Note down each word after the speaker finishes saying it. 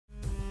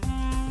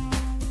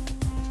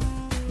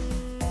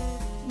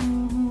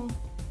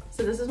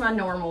So this is my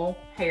normal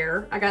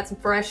hair. I got some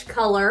fresh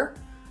color.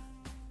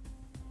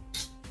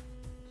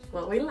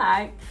 What we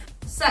like.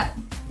 So,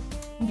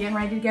 I'm getting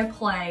ready to go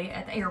play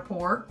at the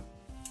airport.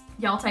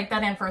 Y'all take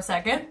that in for a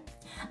second.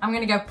 I'm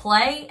gonna go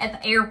play at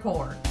the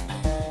airport.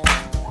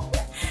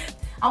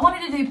 I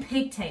wanted to do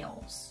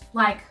pigtails,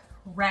 like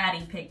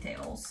ratty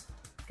pigtails,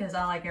 because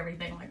I like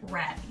everything like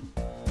ratty.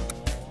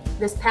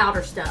 This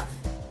powder stuff,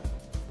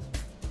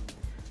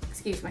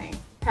 excuse me,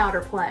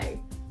 powder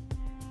play.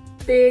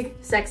 Big,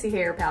 sexy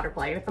hair powder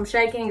play. And if I'm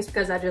shaking, it's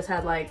because I just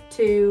had like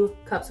 2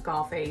 cups of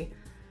coffee,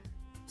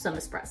 some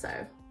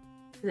espresso.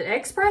 Is it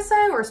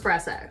espresso or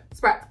espresso?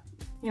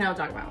 You know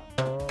what I'm talking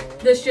about.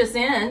 This just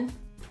in,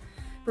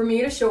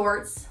 Bermuda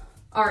shorts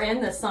are in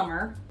this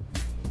summer.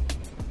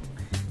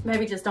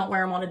 Maybe just don't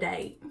wear them on a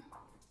date.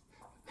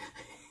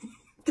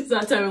 Because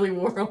I totally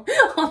wore them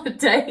on a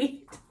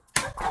date.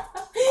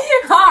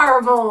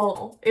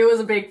 Horrible. It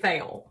was a big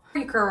fail.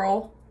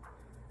 Curl.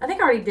 I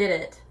think I already did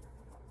it.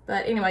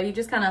 But anyway, you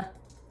just kind of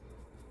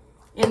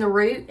in the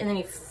root and then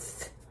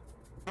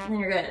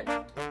you're good.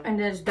 And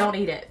then just don't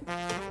eat it.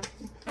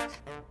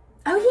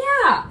 Oh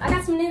yeah, I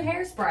got some new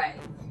hairspray.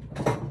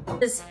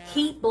 This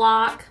Heat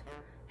Block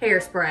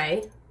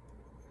hairspray.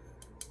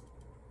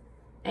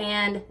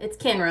 And it's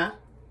Kenra.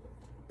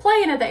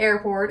 Playing at the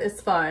airport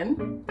is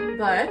fun,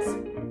 but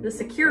the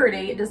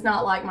security does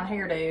not like my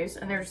hairdos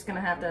and they're just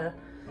gonna have to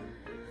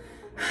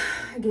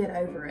get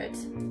over it.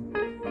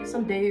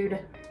 Some dude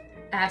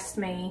asked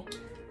me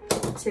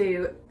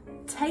to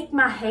take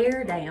my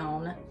hair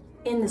down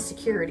in the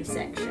security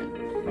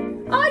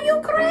section. Are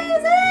you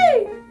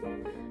crazy?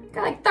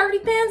 Got like 30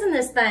 pins in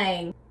this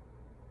thing.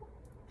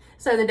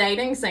 So the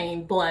dating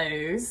scene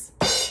blows.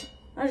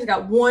 I just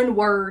got one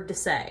word to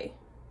say.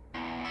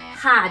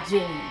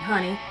 Hygiene,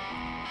 honey.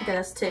 Okay,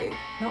 that's 2.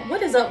 Now,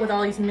 what is up with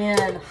all these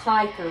men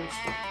hikers?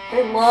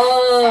 They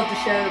love to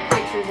show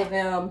pictures of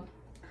them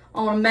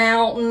on a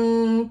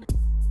mountain.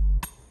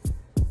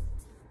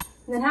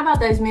 And then how about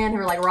those men who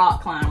are like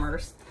rock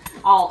climbers?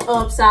 All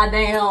upside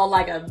down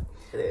like a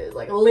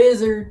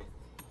lizard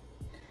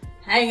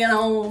hanging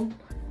on.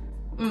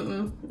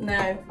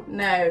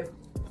 No.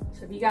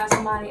 So if you got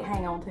somebody,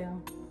 hang on to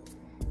them.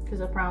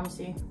 Because I promise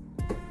you,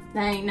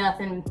 there ain't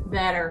nothing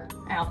better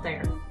out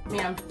there. I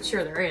mean, I'm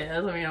sure there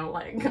is. I mean,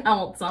 I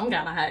want some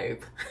kind of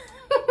hope.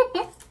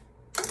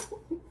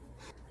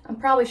 I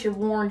probably should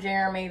warn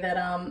Jeremy that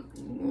I'm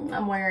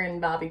wearing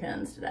bobby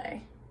pins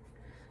today.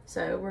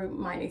 So we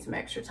might need some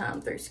extra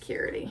time through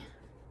security.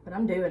 But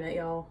I'm doing it,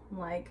 y'all.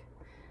 Like,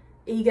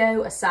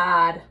 ego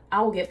aside,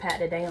 I will get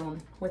patted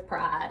down with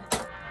pride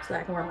so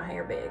that I can wear my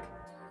hair big.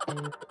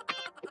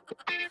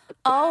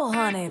 Oh,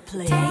 honey,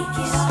 please.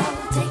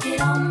 Take it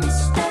all,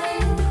 mister.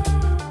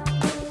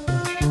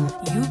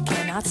 You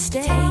cannot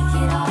stay.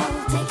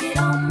 Take it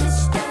all,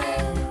 mister.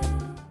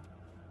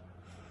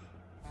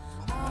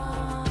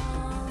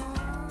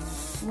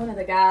 One of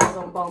the guys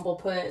on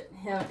Bumble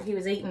he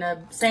was eating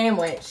a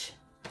sandwich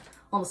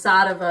on the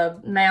side of a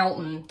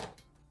mountain.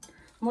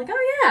 I'm like,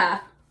 oh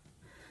yeah,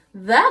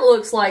 that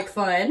looks like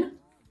fun.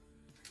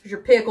 Your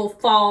pickle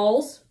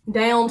falls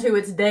down to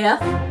its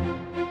death.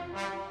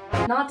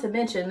 Not to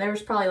mention,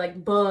 there's probably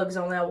like bugs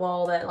on that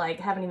wall that like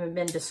haven't even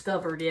been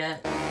discovered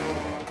yet.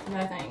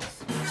 No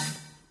thanks.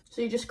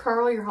 So you just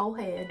curl your whole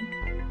head.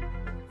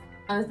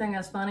 Other thing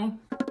that's funny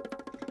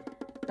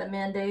that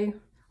men do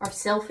are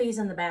selfies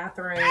in the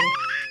bathroom.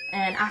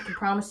 And I can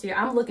promise you,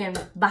 I'm looking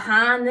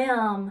behind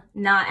them,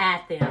 not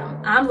at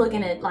them. I'm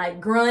looking at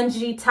like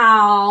grungy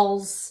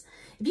towels.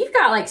 If you've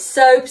got like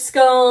soap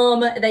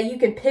scum that you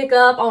can pick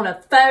up on a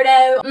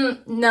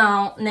photo,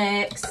 no,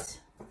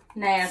 next.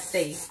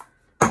 Nasty.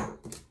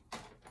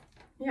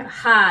 You gotta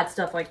hide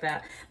stuff like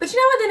that. But you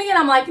know what, then again,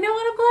 I'm like, you know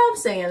what, I'm glad I'm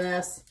seeing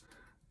this.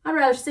 I'd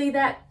rather see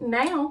that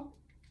now.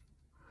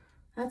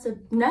 That's a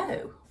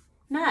no.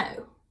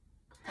 No.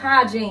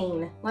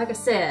 Hygiene, like I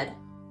said,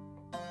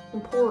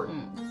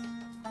 important.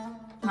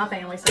 My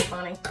family's so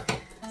funny.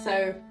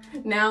 So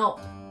now,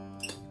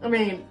 I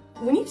mean,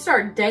 when you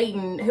start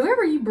dating,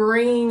 whoever you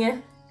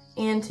bring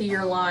into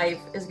your life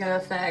is gonna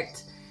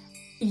affect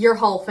your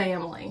whole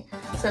family.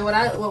 So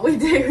what we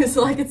do is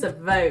like, it's a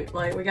vote.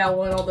 Like we got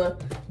one on the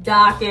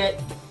docket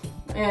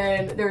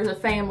and there's a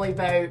family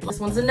vote. This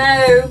one's a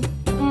no.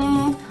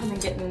 I've been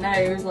getting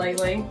no's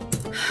lately.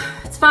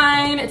 It's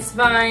fine, it's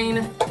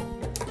fine.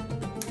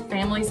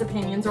 Family's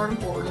opinions are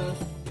important.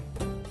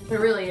 It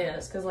really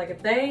is, because like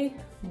if they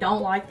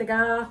don't like the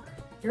guy,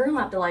 you're gonna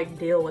have to like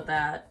deal with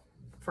that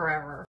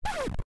forever.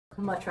 I'd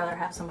much rather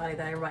have somebody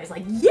that everybody's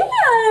like,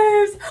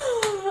 yes!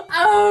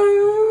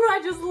 Oh, I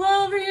just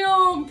love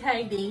him.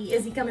 Cadie,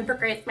 is he coming for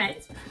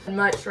Christmas? I'd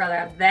much rather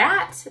have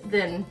that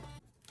than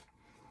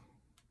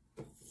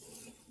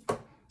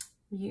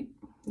you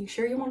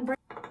sure you want to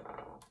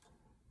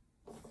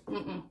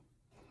bring?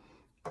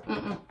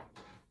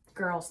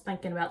 Girls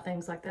thinking about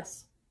things like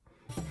this.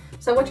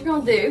 So what you're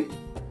gonna do,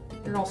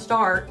 you're gonna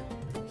start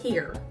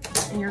here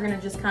and you're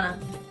gonna just kind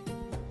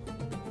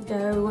of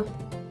go.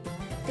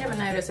 If you haven't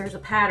noticed, there's a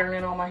pattern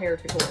in all my hair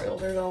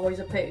tutorials. There's always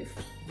a poof.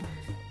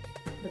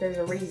 But there's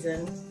a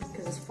reason, because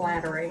because it's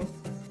flattering.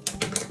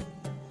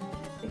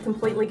 It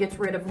completely gets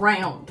rid of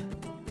round.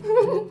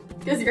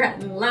 Because you're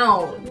at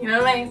long, you know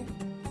what I mean?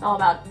 It's all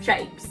about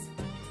shapes.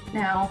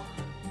 Now,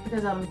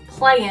 because I'm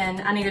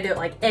playing, I need to do it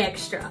like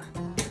extra.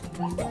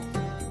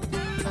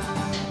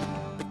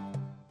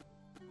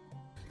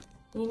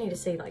 You need to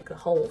see like the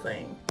whole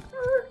thing.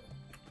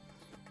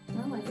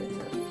 I like it.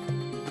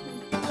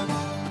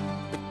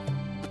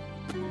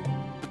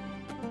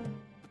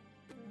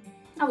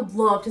 I would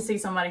love to see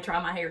somebody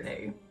try my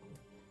hairdo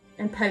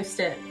and post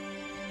it.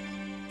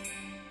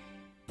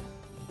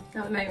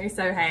 That would make me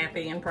so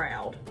happy and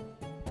proud.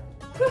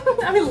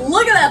 I mean,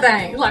 look at that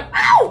thing. It's like,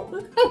 ow!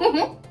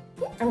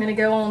 I'm gonna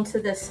go on to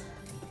this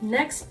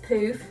next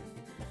poof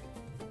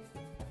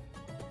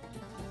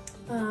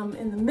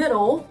in the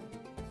middle.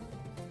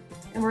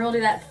 And we're gonna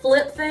do that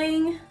flip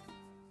thing.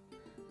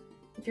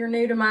 If you're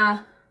new to my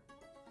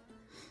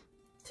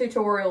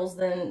tutorials,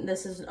 then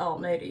this is all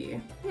new to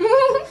you.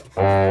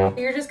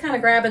 You're just kind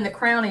of grabbing the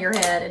crown of your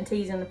head and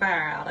teasing the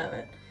fire out of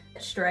it.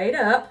 Straight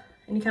up,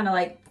 and you kind of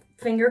like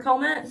finger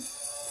comb it.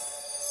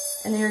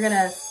 And then you're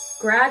gonna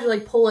gradually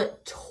pull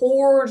it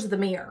towards the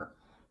mirror.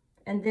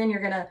 And then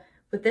you're gonna,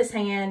 with this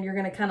hand, you're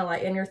gonna kind of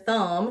like in your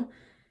thumb,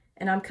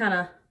 and I'm kind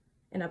of,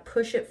 and I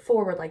push it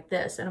forward like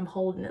this, and I'm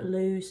holding it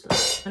loose.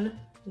 You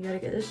gotta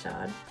get this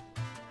side.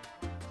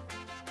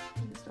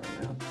 Just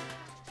don't know.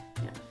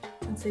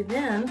 Yeah. And so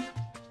then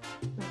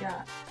we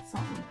got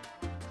something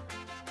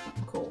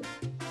cool.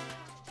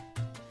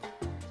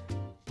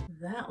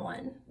 That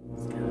one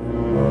is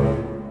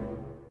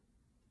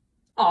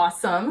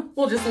awesome.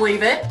 We'll just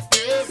leave it.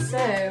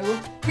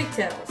 So,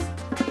 pigtails.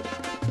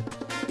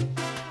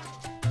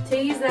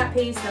 Tease that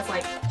piece that's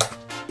like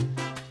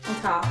on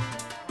top.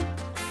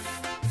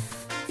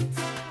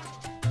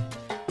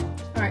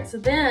 All right, so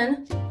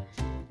then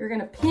you're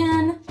gonna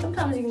pin.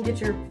 Sometimes you can get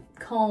your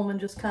comb and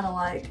just kind of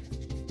like.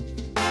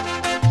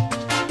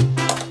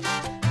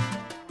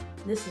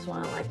 This is why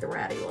I like the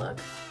ratty look.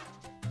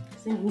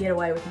 So you can get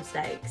away with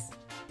mistakes.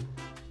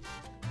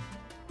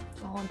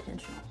 It's all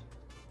intentional.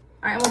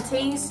 All right, I'm gonna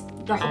tease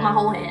my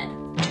whole head.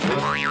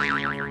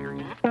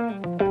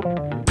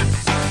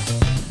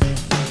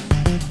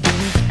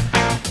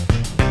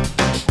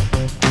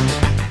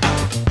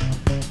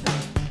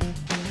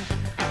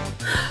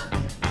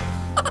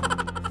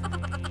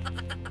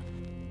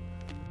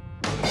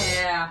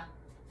 Yeah.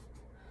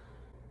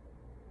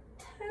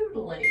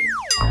 Totally.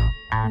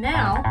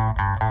 Now,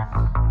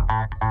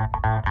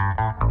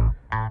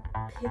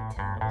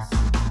 pigtails.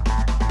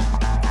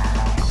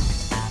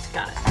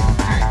 Got it.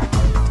 All right.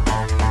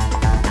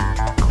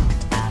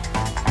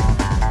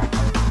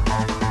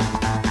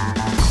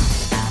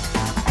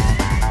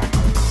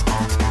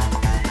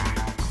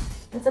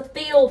 It's a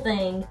feel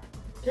thing.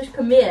 Just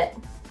commit.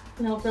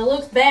 You know, if it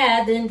looks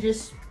bad, then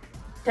just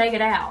take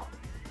it out.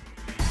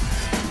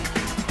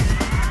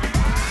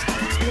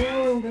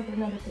 Go for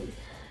another piece.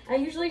 I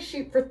usually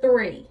shoot for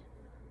 3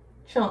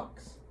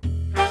 chunks.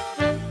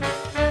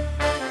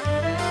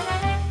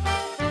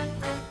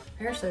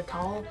 Hair's so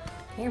tall,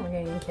 camera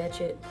can't even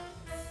catch it.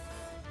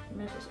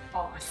 This is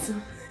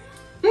awesome.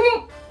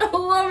 I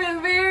love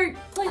it very.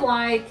 I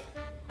like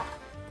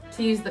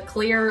to use the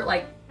clear,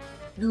 like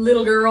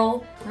little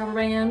girl rubber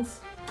bands.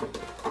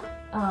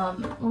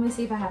 Let me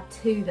see if I have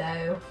 2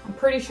 though. I'm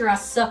pretty sure I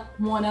sucked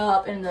one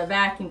up in the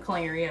vacuum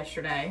cleaner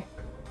yesterday.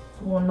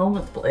 1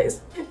 moment,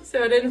 please.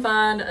 So I didn't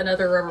find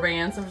another rubber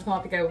band, so I'm just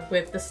gonna have to go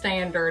with the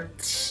standard.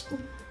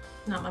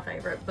 Not my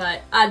favorite,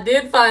 but I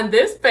did find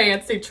this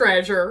fancy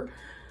treasure.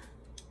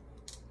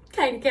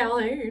 Cadie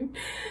Calhoun.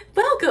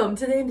 Welcome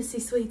to the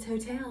Embassy Suites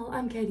Hotel.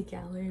 I'm Cadie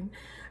Calhoun.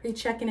 Are you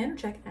checking in or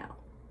checking out?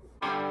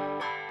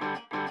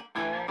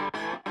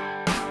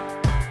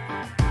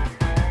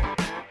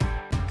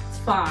 It's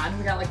fine.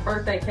 We got like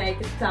birthday cake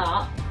at the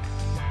top.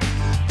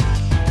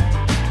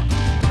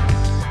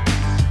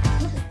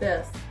 What is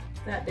this?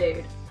 That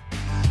dude.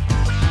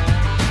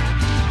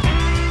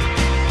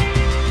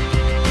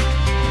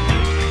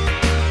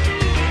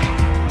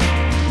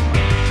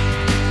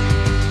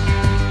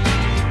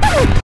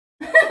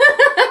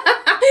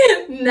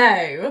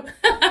 No.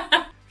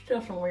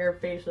 Still some weird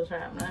pieces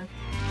happening.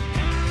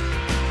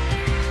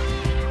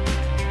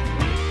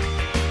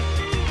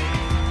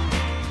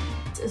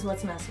 This is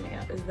what's messing me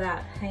up, is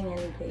that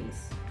hanging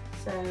piece.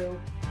 So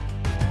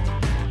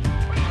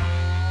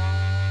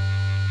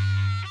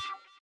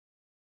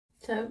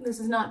this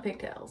is not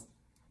pigtails.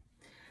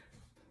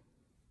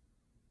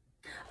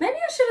 Maybe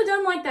I should have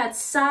done like that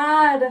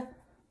side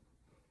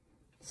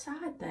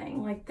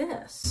thing, like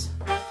this.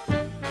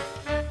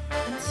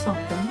 That's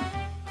something.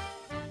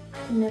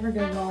 You never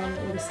go wrong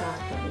with a side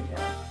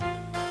ponytail.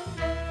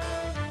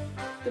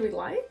 Do we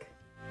like?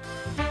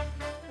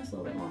 That's a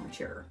little bit more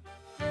mature.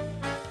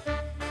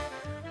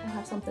 I'll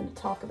have something to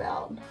talk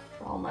about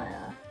for all my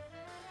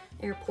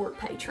airport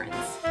patrons.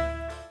 Is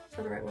that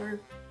the right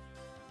word?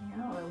 I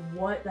don't know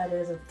what that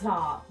is at the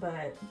top,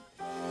 but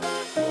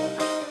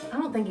I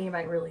don't think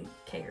anybody really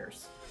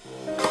cares.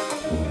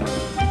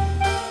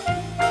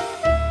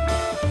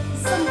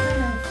 Some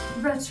kind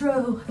of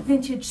retro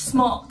vintage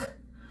smock.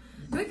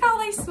 Do we call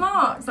these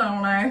smocks? I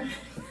don't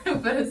know.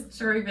 But it's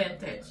true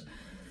vintage.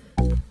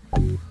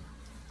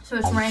 So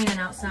it's raining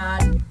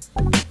outside.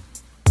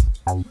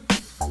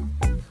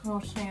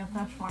 We'll see if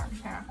this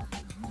works here.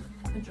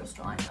 It just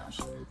like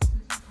this.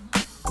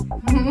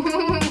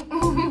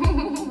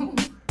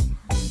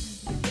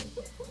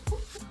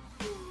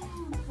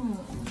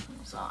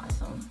 It's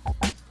awesome.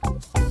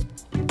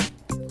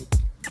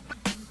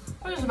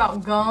 What is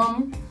about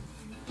gum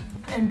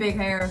and big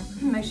hair?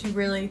 It makes you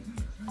really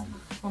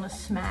want to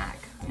smack,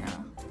 you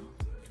know.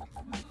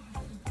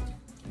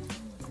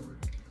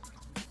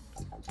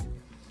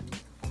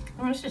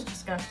 I mean, it's just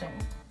disgusting.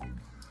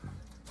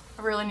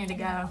 I really need to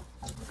go.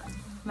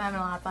 I'm having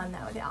a lot of fun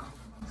though with y'all.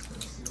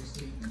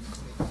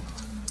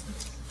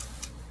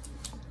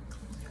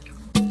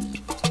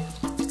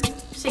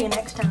 See you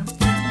next time.